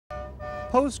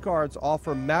Postcards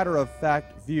offer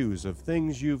matter-of-fact views of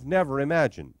things you've never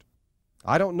imagined.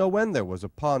 I don't know when there was a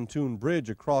pontoon bridge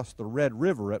across the Red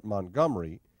River at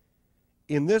Montgomery.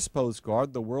 In this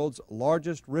postcard, the world's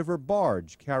largest river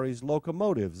barge carries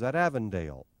locomotives at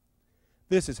Avondale.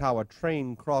 This is how a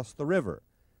train crossed the river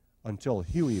until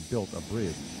Huey built a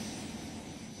bridge.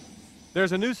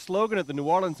 There's a new slogan at the New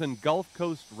Orleans and Gulf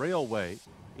Coast Railway.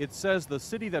 It says the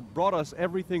city that brought us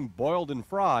everything boiled and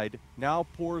fried now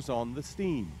pours on the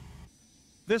steam.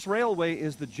 This railway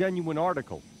is the Genuine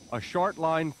Article, a short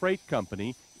line freight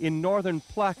company in northern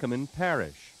Plaquemine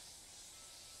Parish.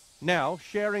 Now,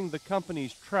 sharing the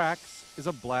company's tracks is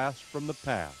a blast from the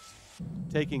past,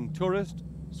 taking tourists,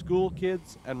 school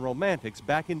kids, and romantics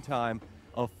back in time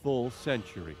a full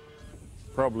century.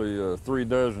 Probably 3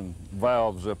 dozen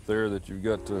valves up there that you've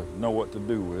got to know what to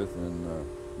do with, and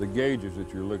the gauges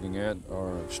that you're looking at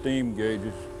are steam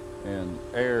gauges and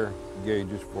air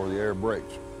gauges for the air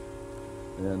brakes.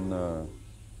 And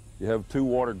you have 2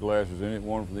 water glasses in it,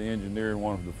 one for the engineer and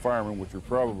one for the fireman, which are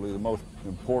probably the most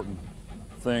important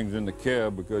things in the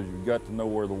cab, because you've got to know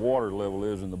where the water level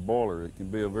is in the boiler. It can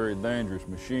be a very dangerous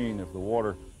machine if the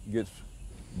water gets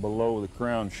below the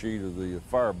crown sheet of the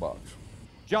firebox.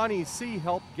 Johnny C.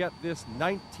 helped get this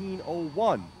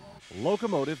 1901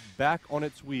 locomotive back on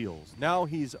its wheels. Now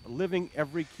he's living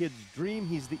every kid's dream.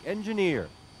 He's the engineer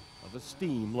of a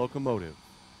steam locomotive.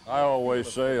 I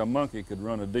always say a monkey could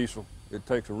run a diesel. It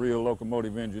takes a real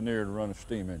locomotive engineer to run a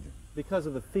steam engine. Because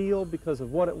of the feel, because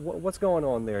of what's going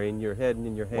on there in your head and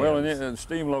in your hands? Well, the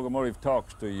steam locomotive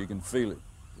talks to you. You can feel it.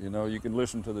 You know, you can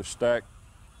listen to the stack,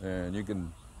 and you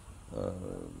can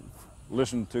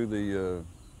listen to the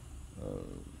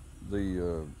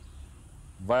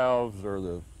valves, or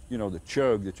the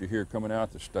chug that you hear coming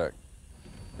out the stack.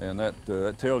 And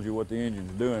that tells you what the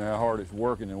engine's doing, how hard it's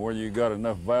working, and whether you got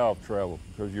enough valve travel,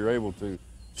 because you're able to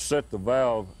set the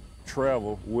valve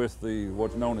travel with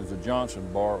what's known as a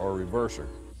Johnson bar or reverser.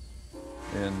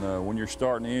 And when you're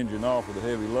starting the engine off with a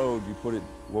heavy load, you put it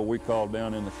what we call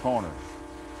down in the corner.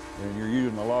 And you're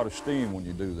using a lot of steam when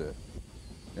you do that.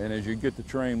 And as you get the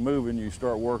train moving, you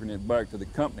start working it back to the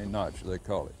company notch, they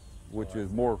call it, which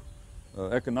is more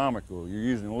economical. You're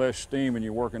using less steam and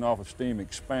you're working off of steam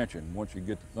expansion once you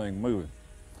get the thing moving.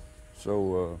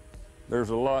 So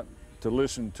there's a lot to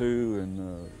listen to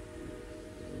and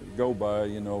go by,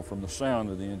 from the sound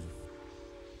of the engine.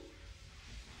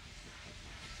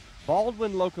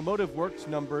 Baldwin Locomotive Works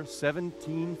number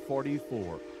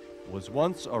 1744 was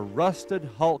once a rusted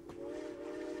hulk.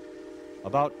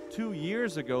 About 2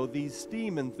 years ago, these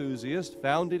steam enthusiasts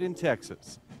found it in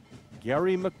Texas.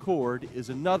 Gary McCord is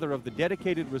another of the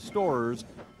dedicated restorers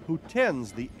who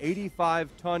tends the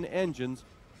 85-ton engine's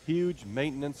huge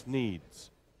maintenance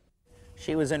needs.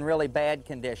 She was in really bad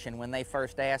condition. When they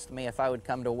first asked me if I would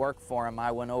come to work for them,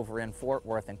 I went over in Fort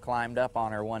Worth and climbed up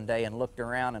on her one day and looked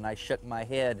around, and I shook my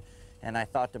head, and I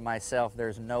thought to myself,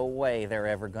 there's no way they're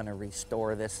ever going to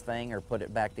restore this thing or put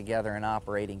it back together in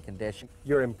operating condition.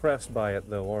 You're impressed by it,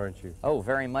 though, aren't you? Oh,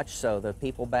 very much so. The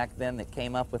people back then that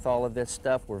came up with all of this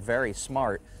stuff were very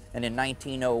smart, and in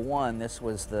 1901, this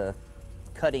was the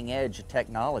cutting edge of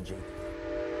technology.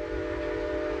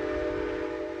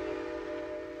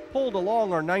 Pulled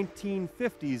along our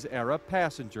 1950s era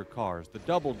passenger cars, the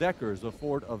double-deckers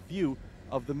afford a view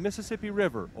of the Mississippi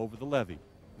River over the levee.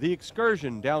 The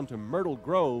excursion down to Myrtle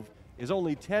Grove is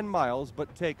only 10 miles,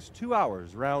 but takes 2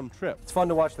 hours round trip. It's fun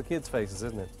to watch the kids' faces,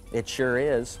 isn't it? It sure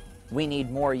is. We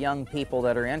need more young people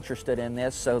that are interested in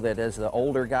this, so that as the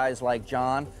older guys like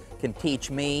John can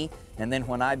teach me, and then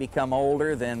when I become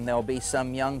older, then there'll be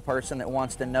some young person that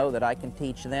wants to know that I can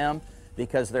teach them,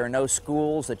 because there are no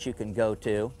schools that you can go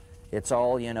to. It's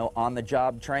all,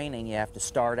 on-the-job training. You have to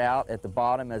start out at the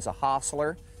bottom as a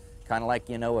hostler, kind of like,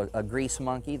 a grease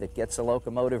monkey that gets a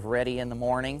locomotive ready in the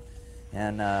morning,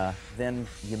 and then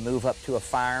you move up to a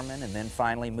fireman, and then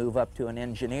finally move up to an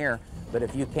engineer. But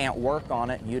if you can't work on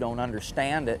it, you don't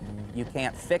understand it, and you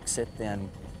can't fix it,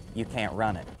 then you can't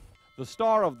run it. The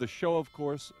star of the show, of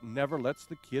course, never lets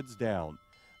the kids down.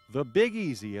 The Big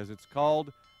Easy, as it's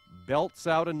called, belts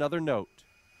out another note,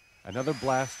 another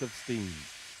blast of steam.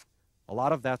 A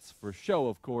lot of that's for show,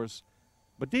 of course,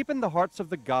 but deep in the hearts of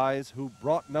the guys who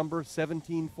brought number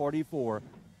 1744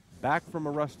 back from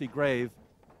a rusty grave,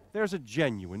 there's a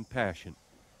genuine passion.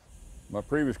 My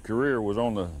previous career was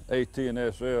on the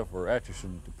AT&SF, or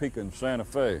Atchison, Topeka, and Santa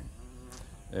Fe.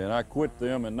 And I quit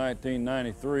them in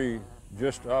 1993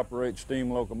 just to operate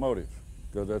steam locomotives,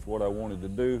 because that's what I wanted to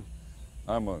do.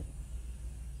 I'm a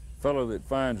fellow that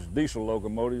finds diesel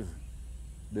locomotives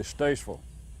distasteful.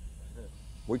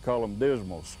 We call them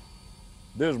dismal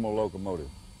locomotives.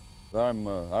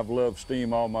 I've loved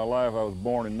steam all my life. I was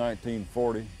born in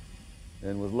 1940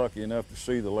 and was lucky enough to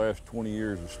see the last 20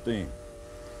 years of steam.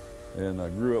 And I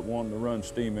grew up wanting to run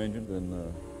steam engines,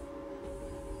 and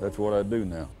that's what I do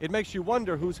now. It makes you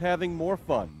wonder who's having more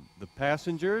fun, the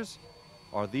passengers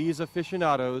or these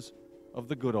aficionados of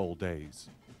the good old days.